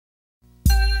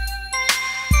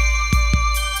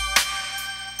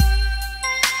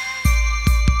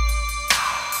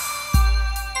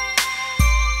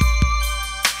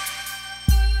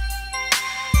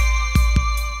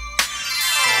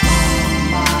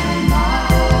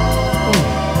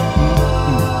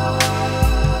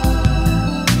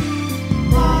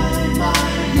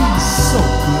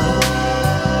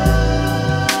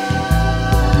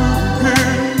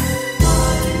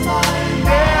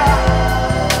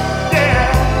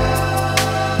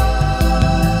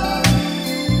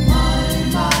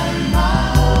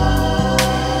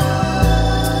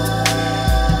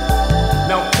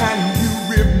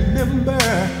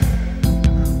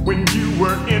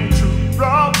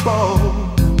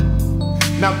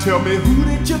Now tell me, who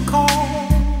did you call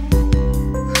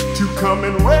to come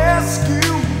and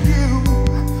rescue you?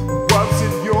 Was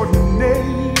it your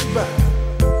neighbor?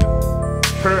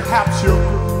 Perhaps your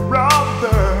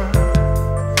brother?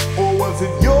 Or was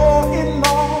it your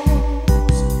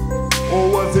in-laws? Or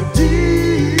was it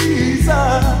Jesus?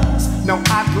 Now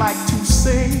I'd like to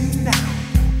say now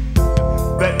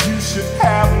that you should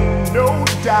have no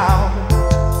doubt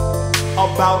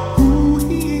about who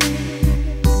he is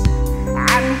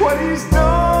and what he's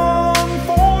done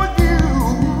for you.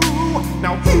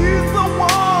 Now he's the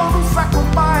one who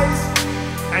sacrificed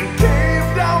and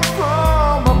came down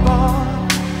from above,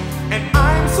 and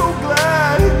I'm so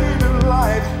glad he gave his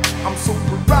life. I'm so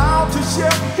proud to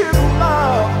share his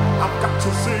love. I've got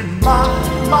to say my.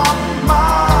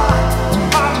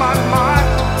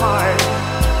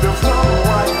 There's none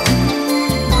like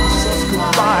Jesus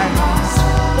Christ.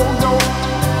 Oh no,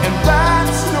 and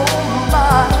that's no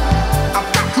lie. I've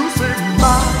got to say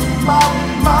my.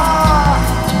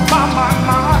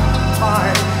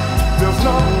 There's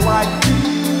none like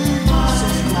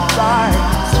Jesus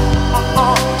Christ.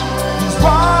 He's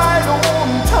right on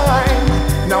time.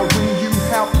 Now when you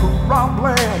have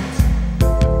problems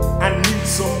and need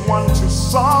someone to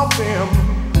solve them,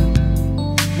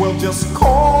 well, just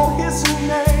call his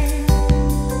name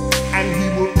and he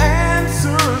will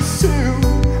answer soon.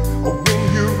 When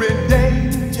you're in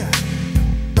danger,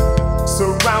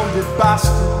 surrounded by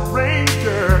strangers,